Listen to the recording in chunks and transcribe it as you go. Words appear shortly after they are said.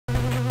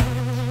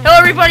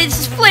everybody, this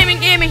is Flaming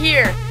Gamer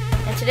here,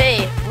 and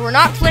today we're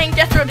not playing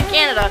Death Road to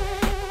Canada,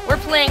 we're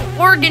playing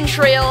Oregon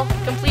Trail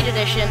Complete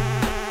Edition.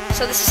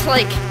 So this is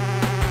like,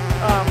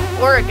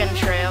 Oregon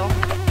Trail.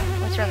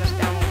 Let me turn this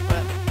down a little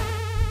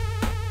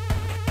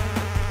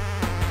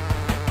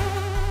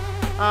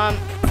bit.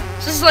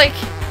 This is like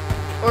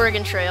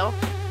Oregon Trail,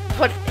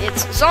 but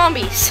it's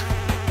zombies.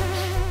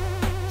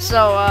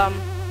 So,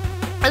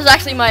 this is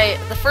actually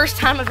the first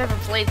time I've ever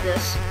played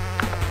this.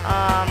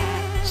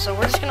 So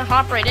we're just gonna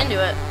hop right into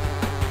it.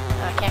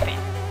 Campaign.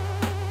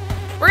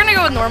 We're gonna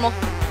go with normal.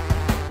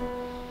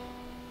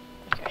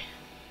 Okay.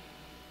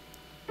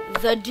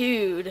 The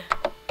dude.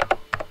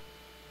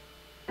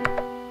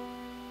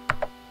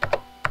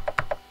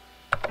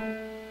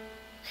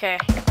 Okay,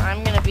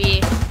 I'm gonna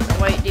be the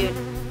white dude.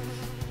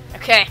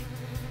 Okay.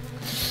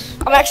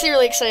 I'm actually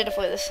really excited to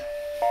play this.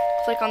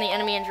 Click on the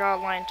enemy and draw a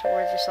line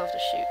towards yourself to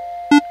shoot.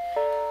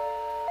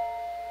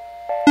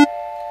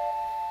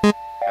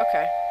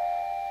 Okay.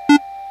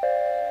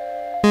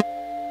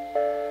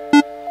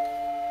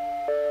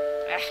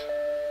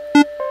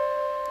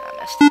 I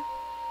missed.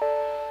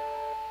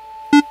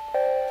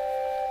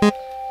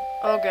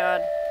 Oh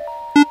god.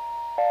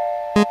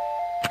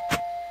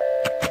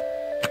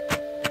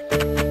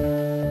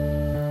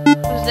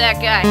 Who's that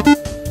guy?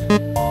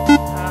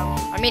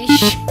 I mean, he's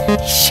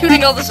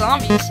shooting all the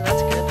zombies, so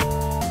that's good.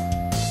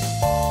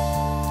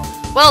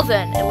 Well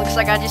then, it looks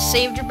like I just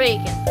saved your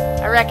bacon.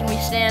 I reckon we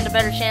stand a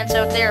better chance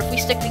out there if we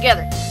stick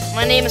together.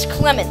 My name is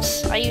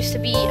Clements. I used to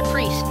be a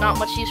priest, not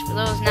much use for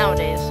those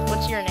nowadays.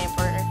 What's your name,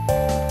 partner?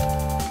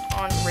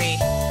 Andre.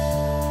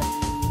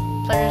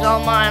 Pleasure's all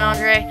mine,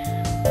 Andre.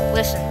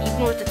 Listen,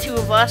 even with the two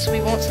of us,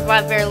 we won't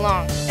survive very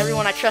long.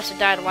 Everyone I trusted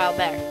died a while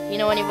back. You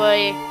know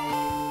anybody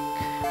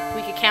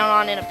we could count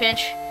on in a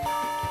pinch?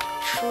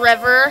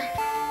 Trevor.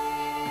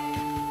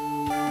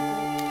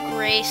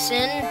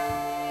 Grayson.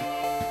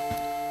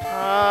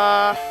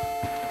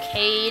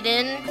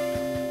 Kaden.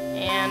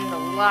 And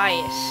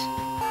Elias.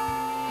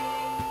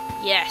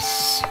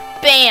 Yes.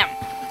 Bam!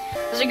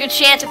 There's a good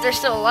chance if they're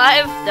still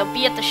alive, they'll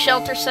be at the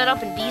shelter set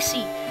up in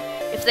DC.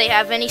 If they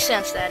have any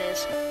sense, that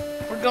is.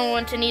 We're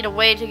going to need a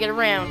way to get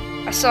around.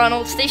 I saw an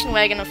old station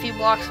wagon a few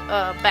blocks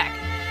back.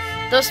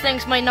 Those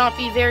things might not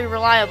be very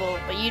reliable,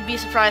 but you'd be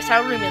surprised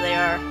how roomy they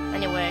are.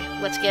 Anyway,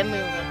 let's get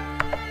moving.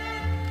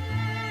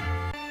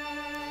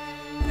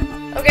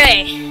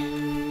 Okay.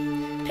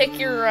 Pick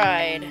your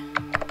ride.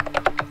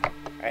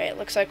 Alright,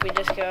 looks like we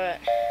just got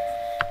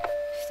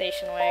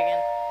station wagon.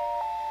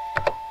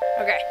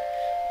 Okay.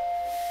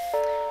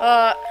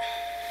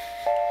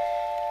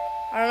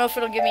 I don't know if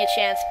it'll give me a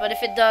chance, but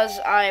if it does,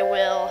 I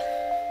will,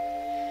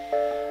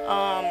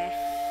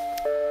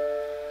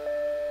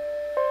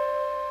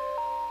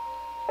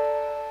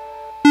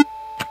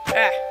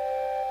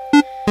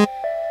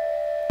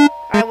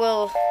 I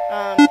will,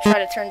 try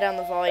to turn down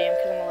the volume,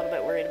 because I'm a little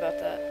bit worried about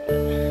that.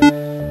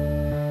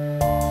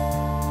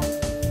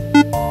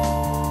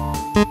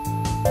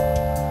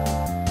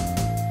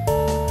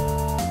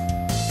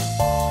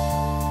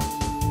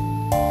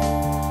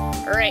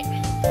 Alright,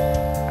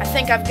 I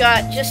think I've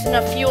got just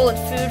enough fuel and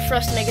food for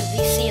us to make it to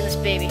DC in this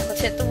baby.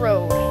 Let's hit the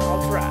road.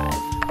 I'll drive.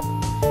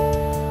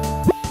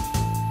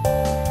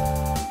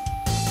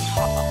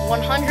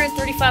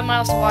 135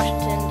 miles to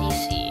Washington,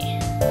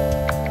 DC.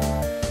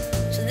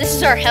 So this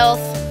is our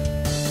health.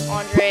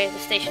 Andre, the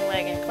station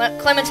wagon.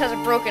 Clements has a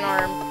broken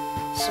arm.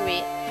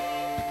 Sweet.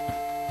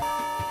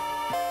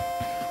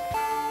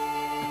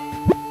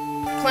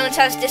 Clements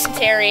has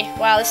dysentery.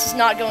 Wow, this is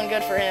not going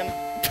good for him.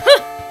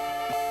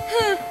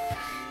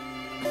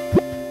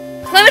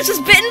 Clements was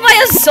bitten by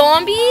a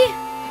zombie?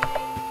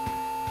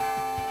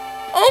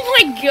 Oh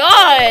my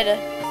god!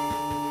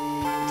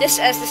 Just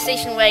as the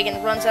station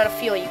wagon runs out of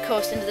fuel, you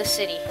coast into the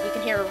city. You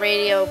can hear a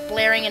radio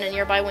blaring in a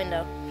nearby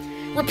window.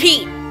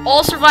 Repeat!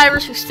 All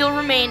survivors who still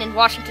remain in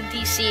Washington,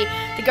 D.C.,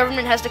 the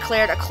government has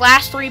declared a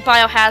Class 3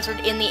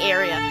 biohazard in the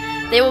area.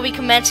 They will be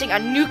commencing a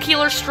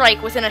nuclear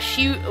strike within a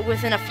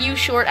few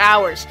short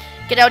hours.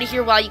 Get out of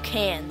here while you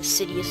can. The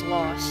city is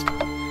lost.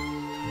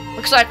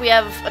 Looks like we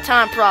have a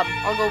time problem.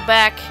 I'll go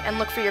back and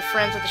look for your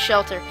friends at the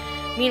shelter.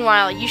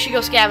 Meanwhile, you should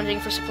go scavenging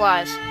for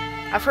supplies.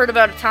 I've heard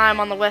about a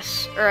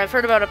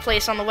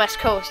place on the West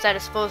Coast that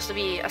is supposed to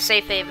be a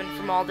safe haven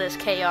from all this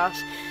chaos.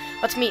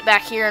 Let's meet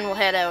back here and we'll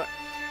head out.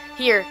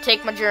 Here,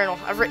 take my journal.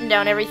 I've written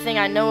down everything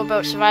I know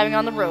about surviving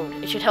on the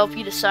road. It should help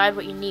you decide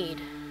what you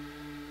need.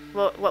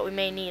 What we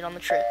may need on the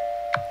trip.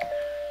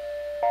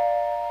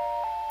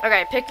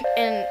 Okay, pick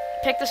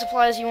the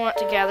supplies you want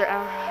to gather.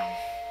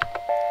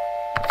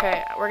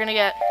 Okay, we're gonna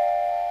get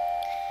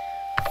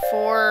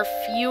 4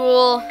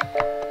 fuel,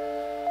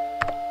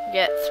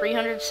 get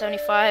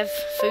 375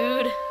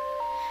 food,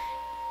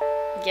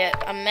 get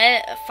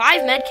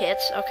 5 med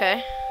kits.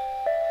 Okay.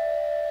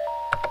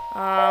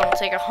 We'll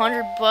take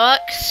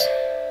 $100.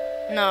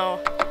 No.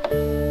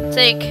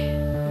 Take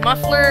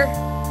muffler.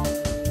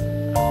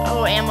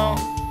 Oh, ammo.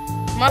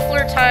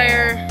 Muffler,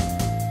 tire,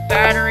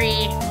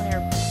 battery,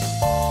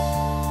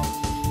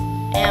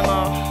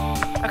 ammo.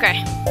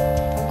 Okay,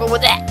 we'll go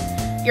with that.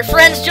 Your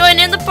friends join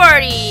in the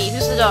party!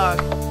 Who's the dog?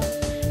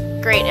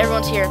 Great,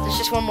 everyone's here. There's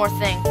just one more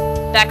thing.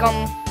 Back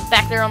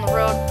there on the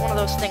road, one of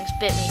those things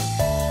bit me.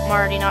 I'm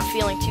already not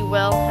feeling too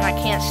well, and I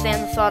can't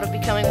stand the thought of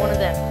becoming one of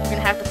them. You're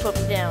gonna have to put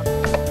me down.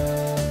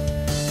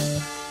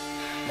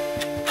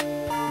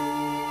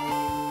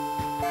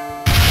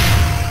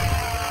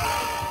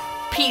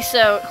 Peace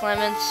out,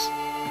 Clements.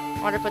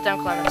 Want to put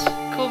down Clements.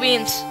 Cool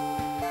beans.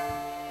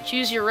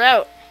 Choose your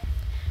route.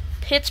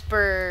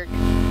 Pittsburgh.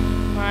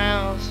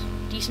 Miles.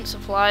 Decent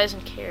supplies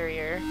and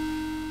carrier.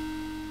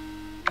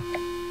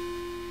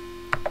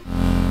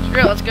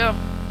 Screw it, let's go.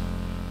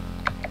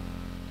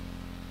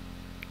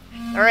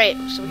 Alright,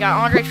 so we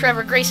got Andre,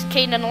 Trevor, Grayson,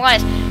 Kaden, and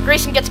Elias.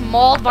 Grayson gets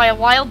mauled by a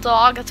wild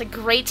dog. That's a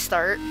great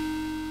start.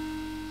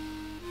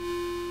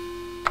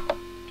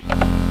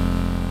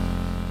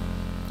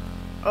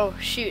 Oh,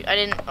 shoot. I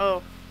didn't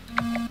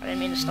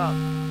mean to stop.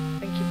 I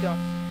can keep going.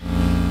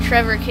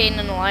 Trevor, Kaden,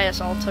 and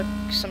Elias all took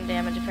some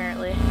damage,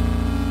 apparently.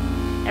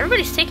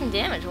 Everybody's taking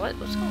damage.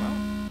 What's going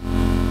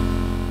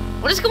on?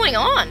 What is going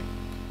on?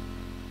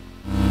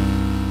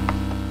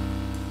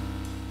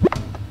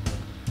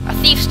 A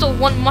thief stole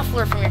one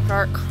muffler from your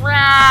car.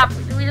 Crap!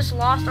 We just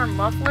lost our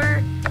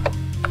muffler?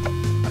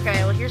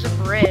 Okay, well, here's a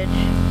bridge.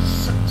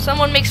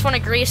 Someone makes fun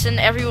of Grayson.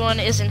 Everyone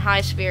is in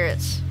high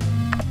spirits.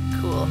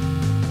 Cool.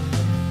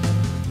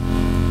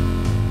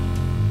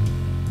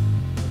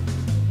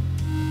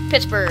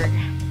 Pittsburgh.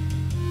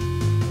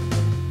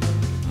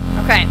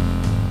 Okay.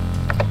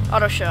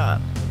 Auto shop.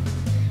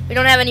 We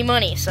don't have any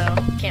money, so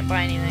can't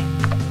buy anything.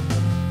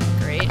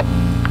 Great.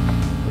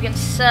 We can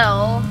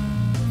sell.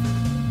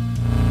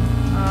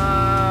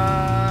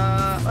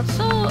 Let's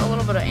sell a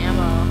little bit of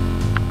ammo.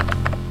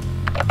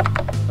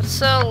 Let's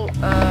sell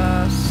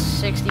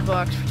 60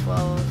 bucks for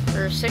 12,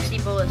 or 60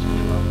 bullets for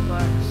 12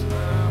 bucks.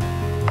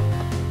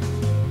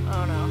 I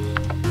don't know.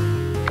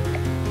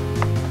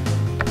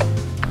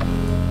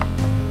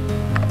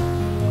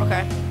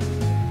 Okay.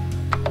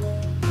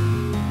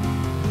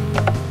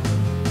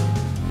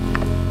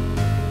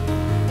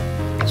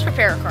 Let's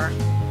repair a car.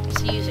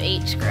 Let's use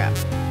 8 scrap.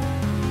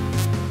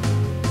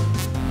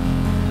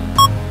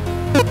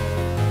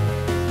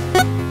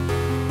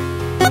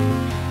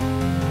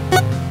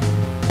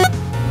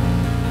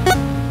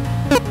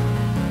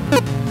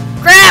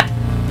 Crap!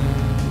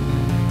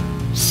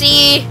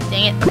 See?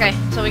 Dang it. Okay,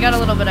 so we got a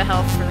little bit of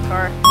health for the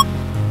car.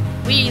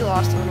 We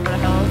lost a little bit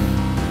of health.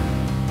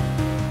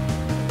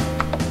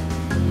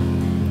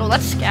 Oh,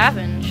 let's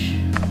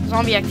scavenge.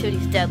 Zombie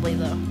activity's deadly,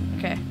 though.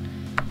 Okay.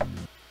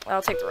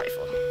 I'll take the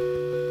rifle.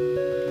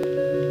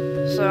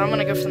 So I'm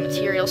gonna go for the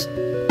materials.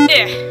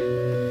 Yeah.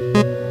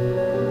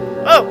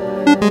 Oh!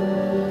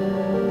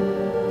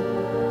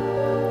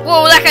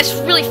 Whoa, that guy's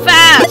really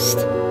fast!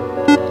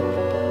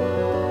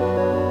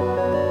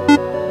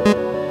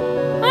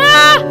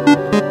 Ah!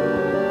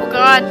 Oh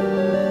god.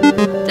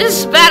 This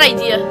is a bad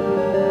idea.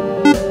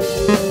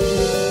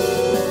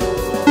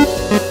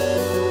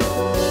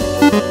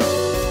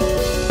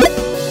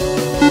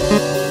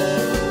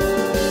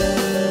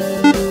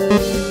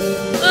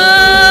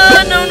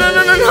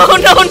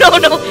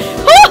 No!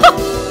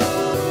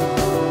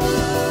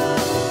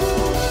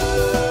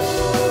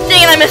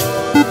 Dang it, I missed.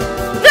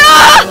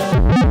 Ah!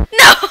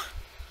 No!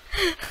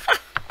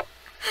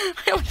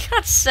 I only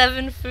got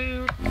 7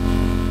 food.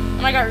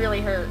 And I got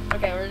really hurt.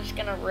 Okay, we're just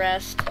gonna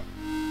rest.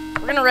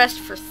 We're gonna rest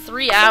for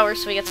 3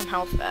 hours so we get some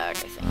health back,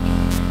 I think.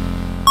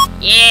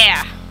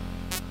 Yeah!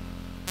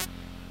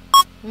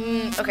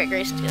 Okay,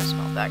 Grayson's getting some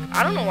health back.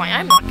 I don't know why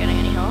I'm not getting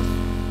any health.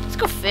 Let's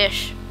go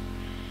fish.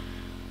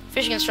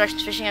 Fishing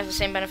instructions. Fishing has the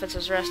same benefits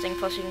as resting,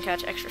 plus you can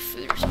catch extra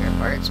food or spare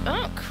parts.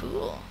 Oh,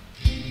 cool.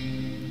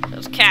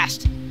 Let's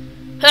cast.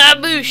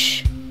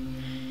 Haboosh!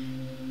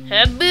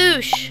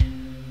 Haboosh!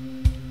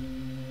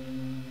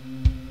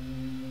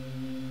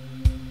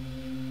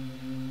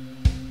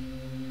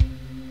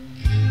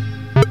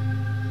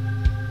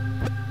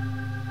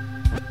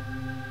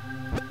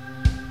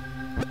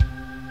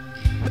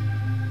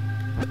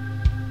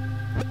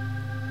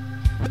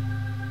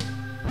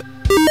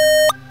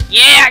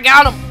 Yeah, I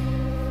got him!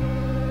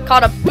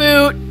 Caught a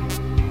boot.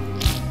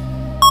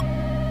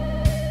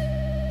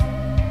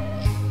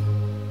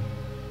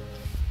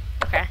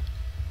 Okay.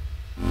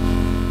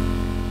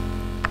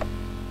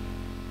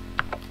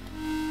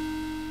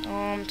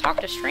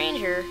 Talk to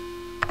stranger.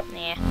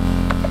 Nah.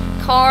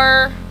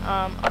 Car,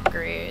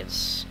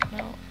 upgrades.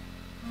 No.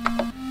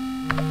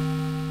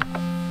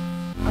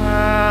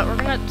 We're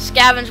gonna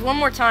scavenge one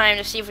more time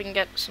to see if we can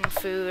get some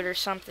food or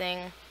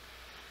something.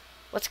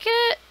 Let's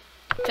get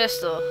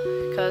pistol,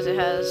 because it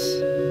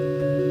has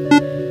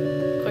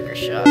quicker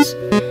shots.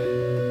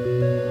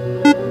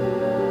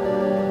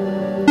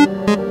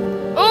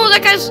 Oh,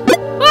 that guy's...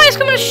 Oh, he's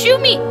coming to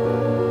shoot me!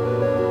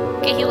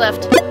 Okay, he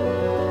left.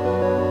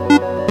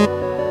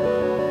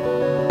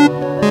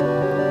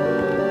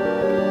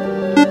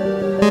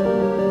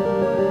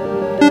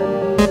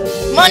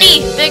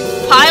 Money! Big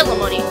pile of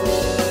money.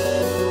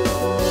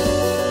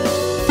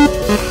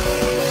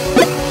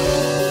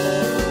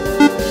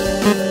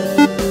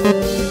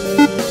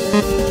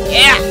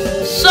 Yeah!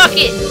 So Suck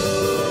it!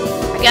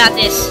 I got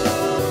this.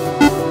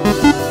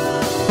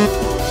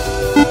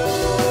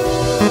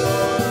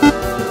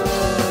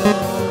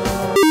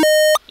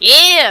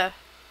 Yeah!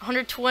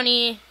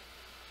 120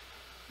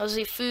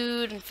 Aussie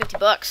food and 50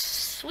 bucks.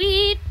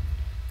 Sweet!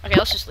 Okay,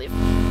 let's just leave.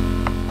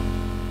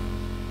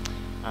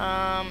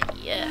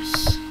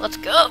 Yes. Let's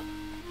go!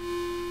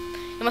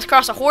 You must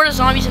cross a horde of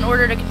zombies in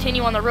order to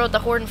continue on the road. The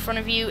horde in front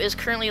of you is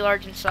currently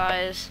large in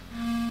size.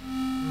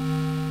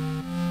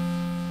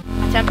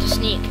 Attempt to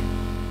sneak.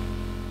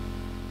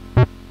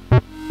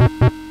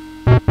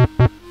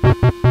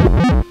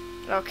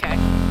 Okay.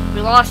 We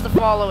lost the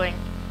following.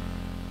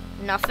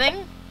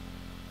 Nothing?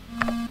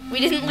 We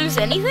didn't lose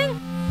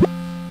anything?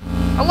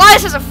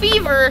 Elias has a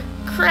fever!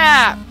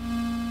 Crap!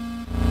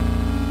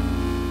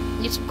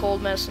 Need some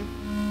cold medicine.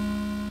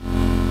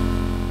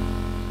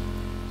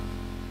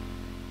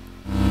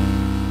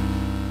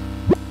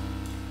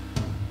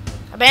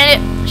 A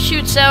bandit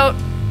shoots out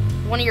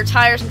one of your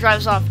tires and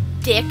drives off.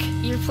 Dick.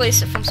 You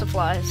replace it from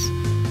supplies.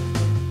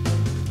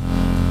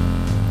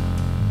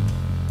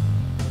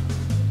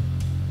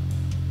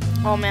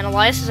 Oh man,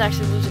 Elias is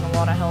actually losing a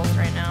lot of health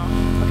right now.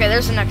 Okay,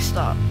 there's the next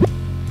stop.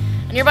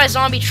 A nearby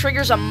zombie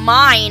triggers a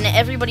mine.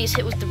 Everybody's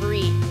hit with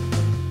debris.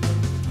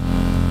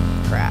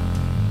 Crap.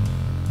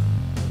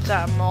 Is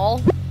that a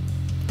mall?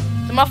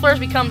 The muffler has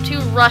become too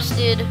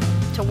rusted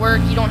to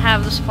work. You don't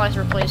have the supplies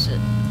to replace it.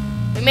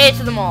 We made it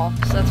to the mall,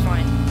 so that's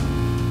fine.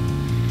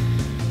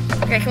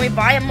 Okay, can we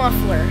buy a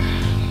muffler?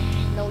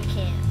 No, we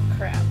can't.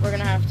 Crap. We're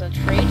gonna have to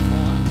trade for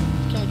one.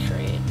 Can we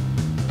trade?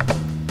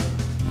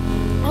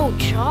 Oh,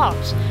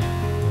 jobs.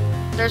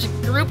 There's a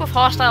group of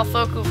hostile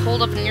folk who've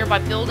holed up in a nearby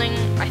building.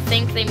 I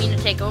think they mean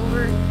to take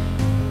over.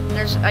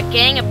 There's a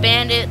gang of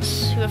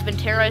bandits who have been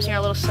terrorizing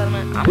our little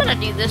settlement. I'm gonna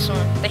do this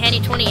one. They hand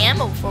you 20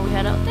 ammo before we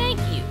head out. Thank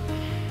you.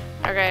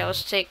 Okay,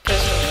 let's take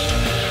prisoners.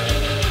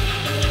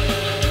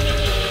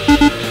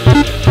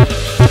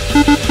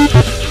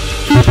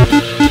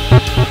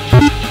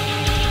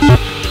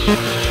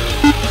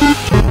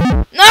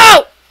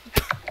 No!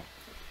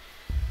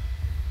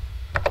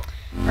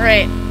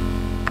 Alright.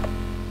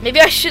 Maybe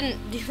I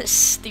shouldn't do this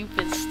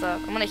stupid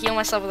stuff. I'm gonna heal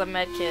myself with a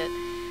med kit.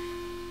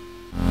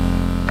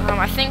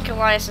 I think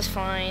Elias is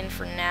fine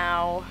for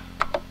now.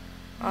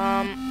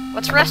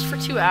 Let's rest for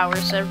 2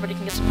 hours so everybody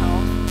can get some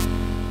health.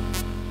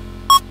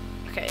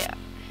 Okay, yeah.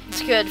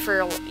 It's good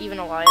for even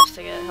Elias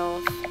to get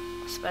health,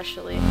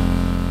 especially.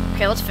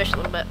 Okay, let's fish a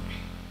little bit.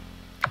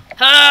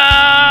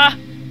 Ha!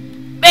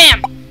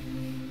 Bam!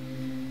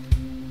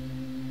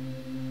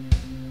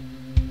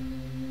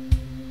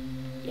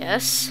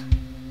 Yes.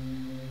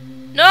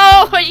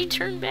 No! Why'd you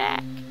turn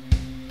back?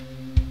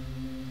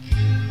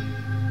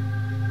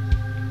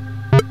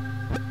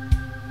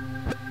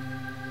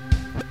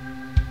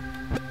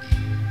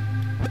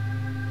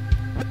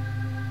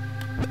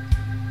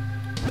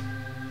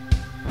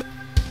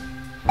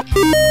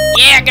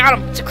 Yeah, I got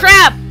him. It's a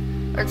crab!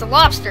 Or it's a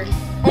lobster.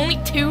 Only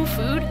 2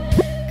 food?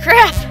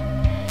 Crap!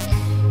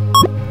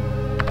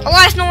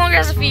 Elias no longer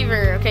has a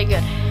fever. Okay,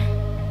 good.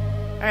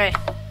 Alright.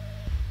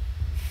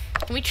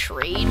 Can we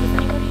trade with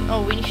anybody?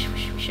 Oh, we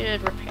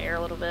should repair a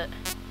little bit.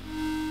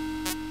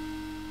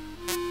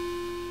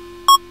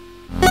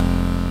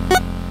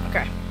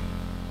 Okay.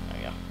 There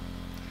we go.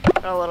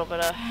 Got a little bit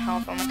of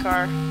health on the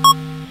car.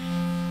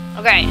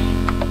 Okay.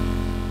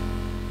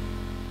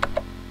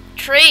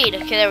 Trade.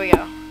 Okay, there we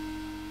go.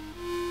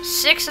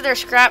 6 of their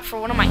scrap for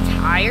one of my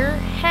tire?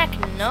 Heck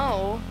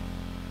no.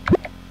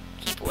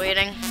 Keep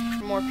waiting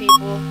for more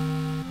people.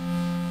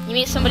 You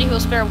meet somebody who will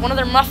spare one of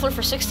their muffler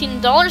for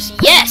 $16?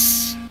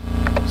 Yes!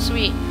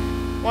 Sweet.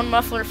 1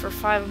 muffler for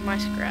 5 of my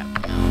scrap.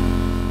 No.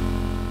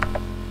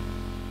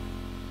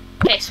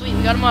 Okay, sweet.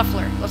 We got a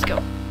muffler. Let's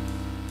go.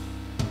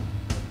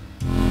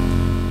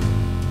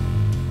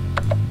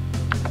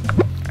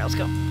 Alright, let's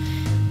go.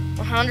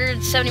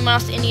 170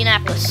 miles to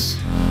Indianapolis.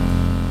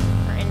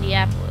 Or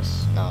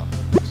Indianapolis. No.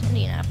 It's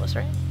Indianapolis,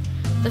 right?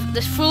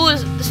 This fuel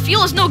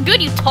is no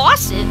good. You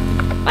toss it.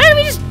 Why don't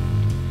we just...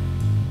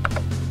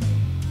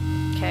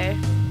 Okay.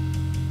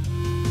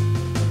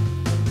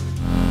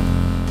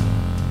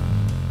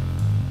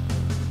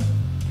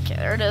 Okay,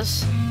 there it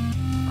is.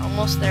 We're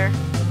almost there.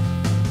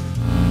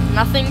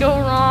 Nothing go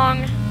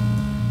wrong.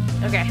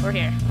 Okay, we're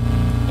here.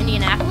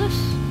 Indianapolis?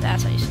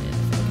 That's how you say it, I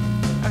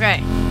think.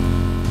 Okay.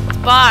 Let's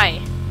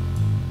buy.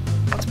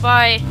 Let's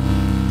buy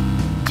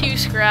 2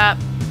 scrap.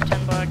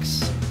 10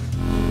 bucks.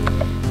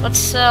 Let's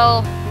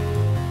sell.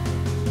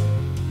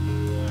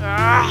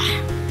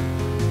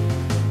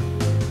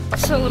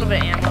 Let's sell a little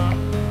bit of ammo.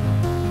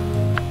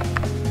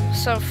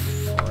 So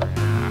for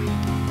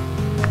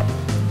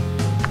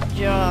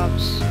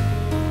jobs.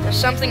 There's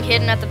something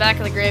hidden at the back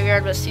of the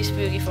graveyard, but it's too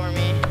spooky for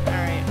me.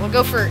 Alright, we'll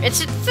go for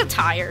it's a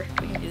tire.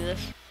 We can do this.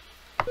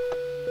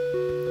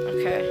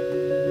 Okay.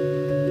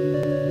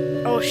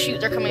 Oh shoot,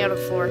 they're coming out of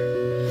the floor.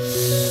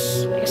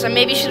 I guess I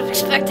maybe should have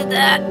expected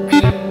that.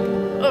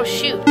 Oh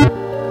shoot.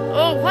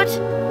 Oh what?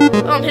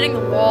 Oh, I'm hitting the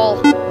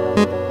wall.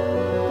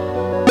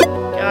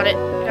 Got it.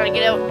 Gotta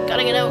get out.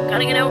 Gotta get out.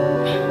 Gotta get out.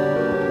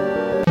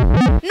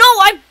 No,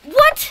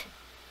 what?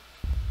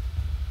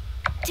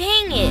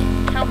 Dang it!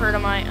 How hurt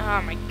am I?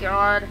 Oh my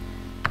god.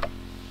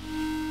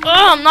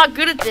 Oh, I'm not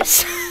good at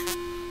this.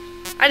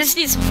 I just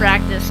need some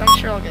practice. I'm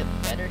sure I'll get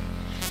better.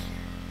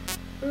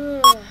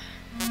 Ugh.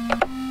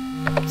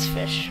 Let's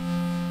fish.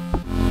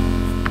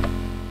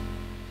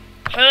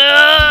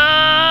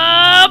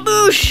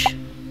 Boosh!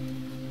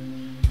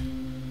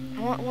 I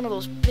want one of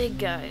those big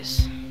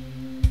guys.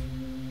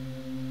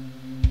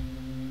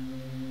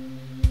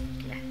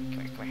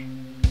 Come here.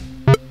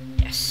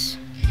 Yes.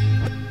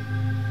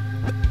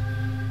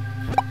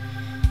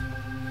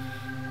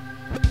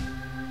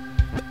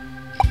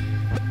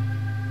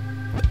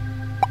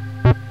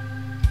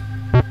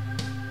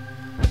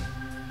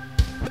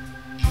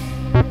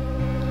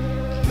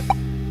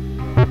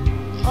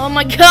 Oh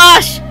my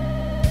gosh!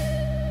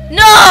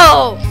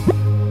 No!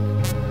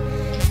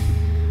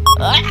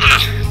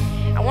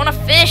 I want to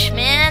fish,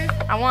 man.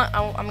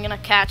 I'm gonna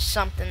catch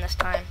something this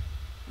time.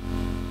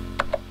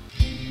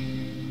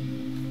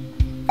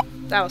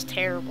 That was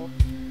terrible.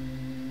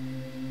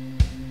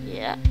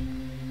 Yeah.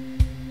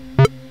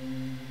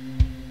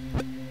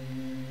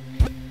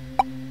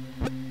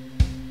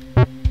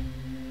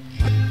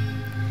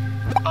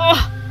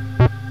 Oh!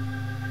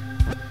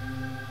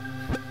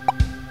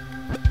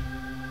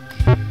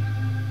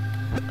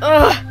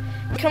 Ugh,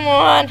 come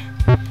on.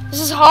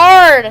 This is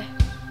hard.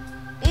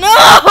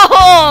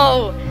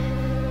 No!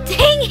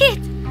 Dang it!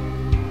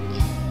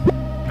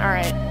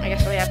 Alright, I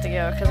guess we have to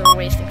go because we're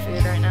wasting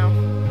food right now.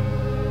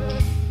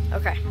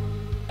 Okay.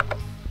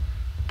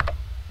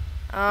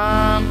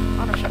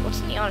 Auto shop.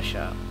 What's in the auto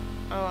shop?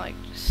 Oh, like,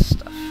 just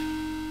stuff.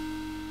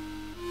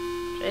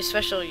 A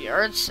special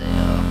yard sale.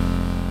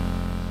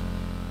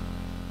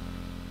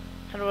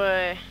 How do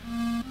I...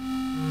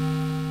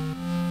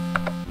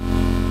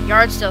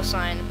 Yard sale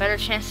sign. Better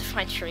chance to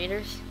find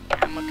traders? Yeah,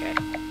 I'm okay.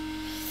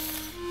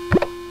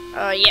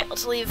 Yeah,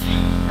 let's leave.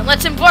 And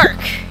let's embark!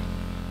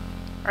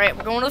 Alright,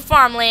 we're going to the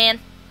farmland.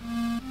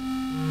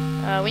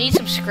 We need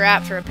some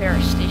scrap to repair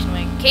our station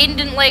wagon. Kaden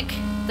didn't like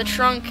the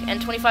trunk,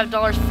 and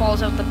 $25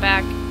 falls out the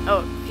back.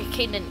 Oh,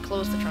 Kaden didn't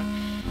close the trunk.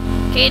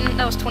 Kaden,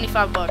 that was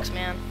 25 bucks,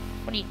 man.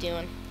 What are you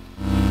doing?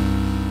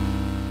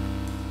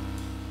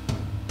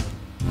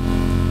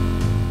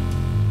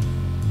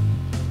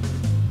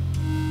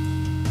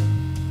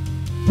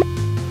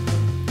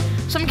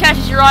 Someone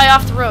catches your eye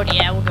off the road.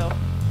 Yeah, we'll go.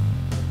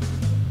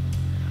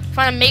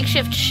 Find a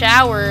makeshift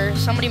shower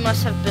somebody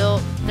must have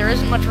built. There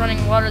isn't much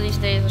running water these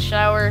days. A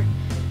shower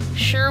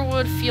sure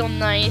would feel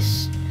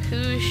nice.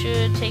 Who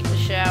should take the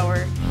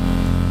shower?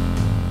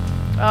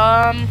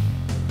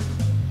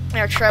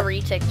 Or Trevor,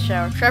 you take the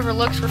shower. Trevor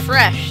looks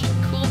refreshed.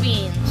 Cool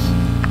beans.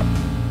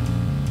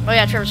 Oh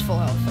yeah, Trevor's full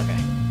health. Okay.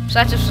 So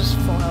that just was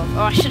full health.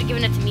 Oh, I should have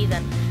given it to me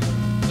then.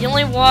 The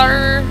only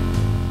water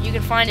you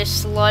can find is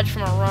sludge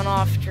from a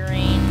runoff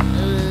drain.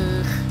 Ugh.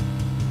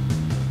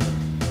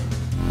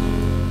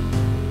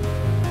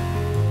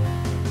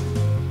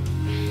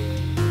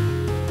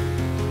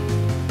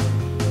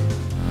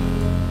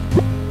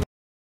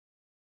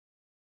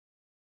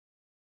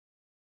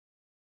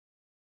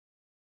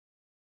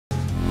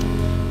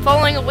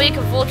 Following a wake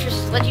of vultures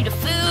has led you to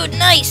food.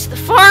 Nice! The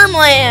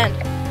farmland!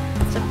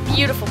 It's a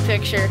beautiful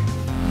picture.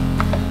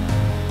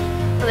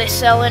 What are they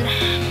selling?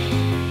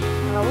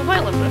 We'll buy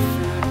a little bit of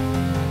food.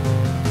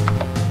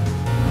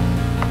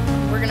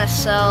 We're gonna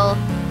sell...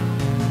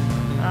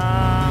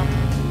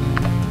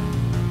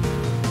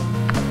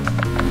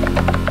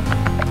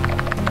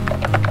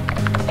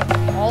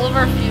 all of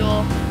our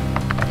fuel.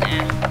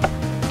 Nah.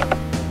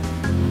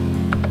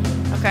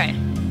 Okay.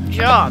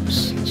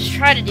 Jobs. Let's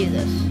try to do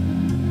this.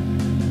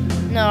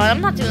 No,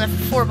 I'm not doing that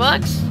for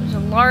 $4. There's a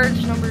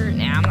large number.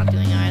 Nah, I'm not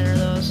doing either of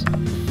those.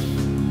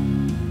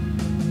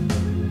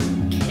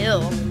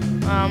 Kill.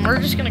 We're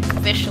just gonna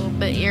fish a little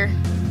bit here.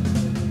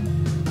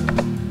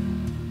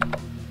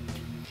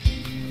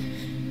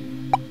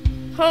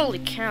 Holy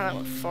cow, that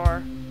went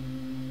far.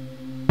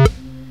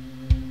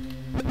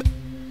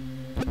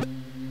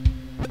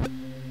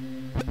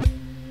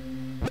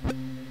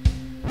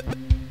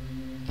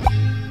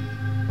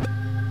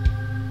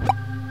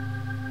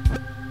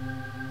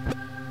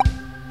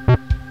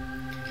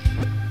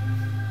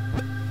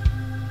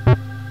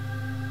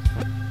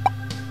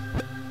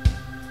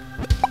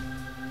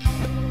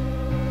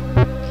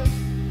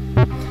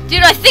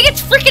 Dude, I think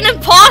it's freaking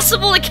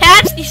impossible to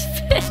catch these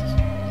fish.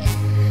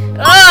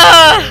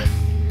 Ugh!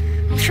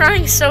 I'm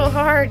trying so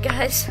hard,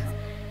 guys.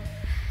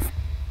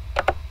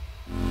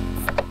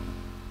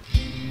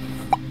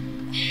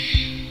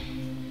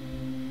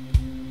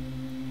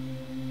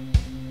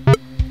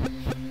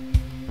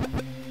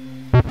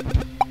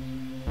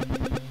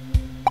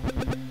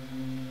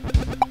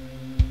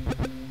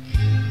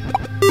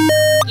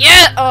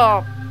 Yeah!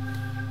 Oh.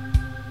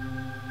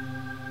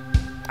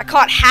 I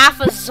caught half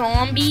a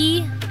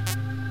zombie.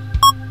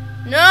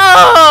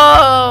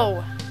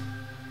 No!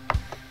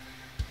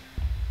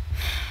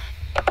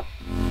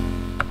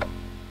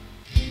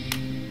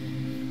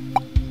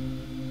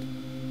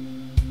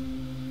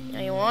 Now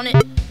you want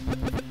it?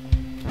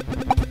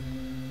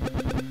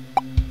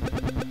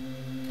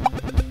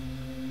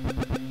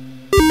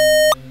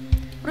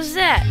 What is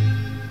that?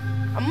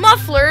 A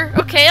muffler?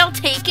 Okay, I'll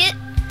take it.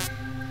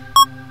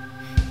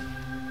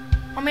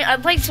 I mean,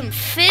 I'd like some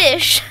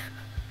fish.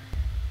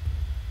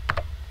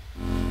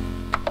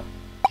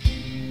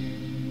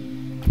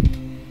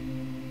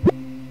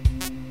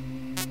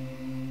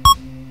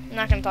 I'm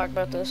not gonna talk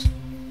about this.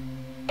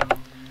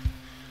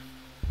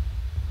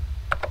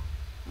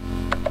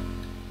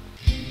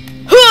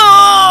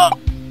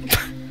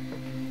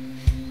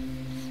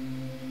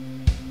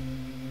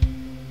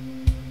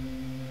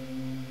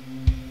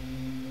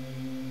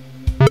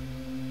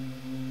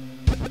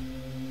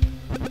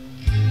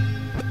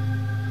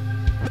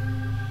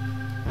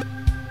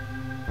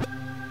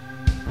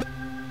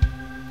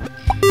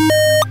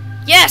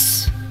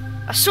 Yes!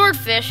 A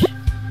swordfish.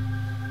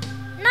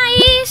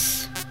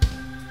 Nice!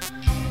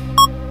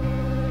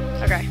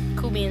 Okay,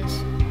 cool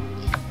beans.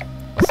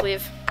 Let's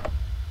leave.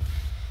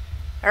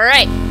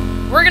 Alright,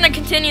 we're gonna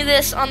continue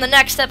this on the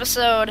next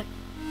episode.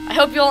 I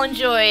hope you all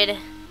enjoyed,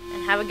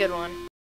 and have a good one.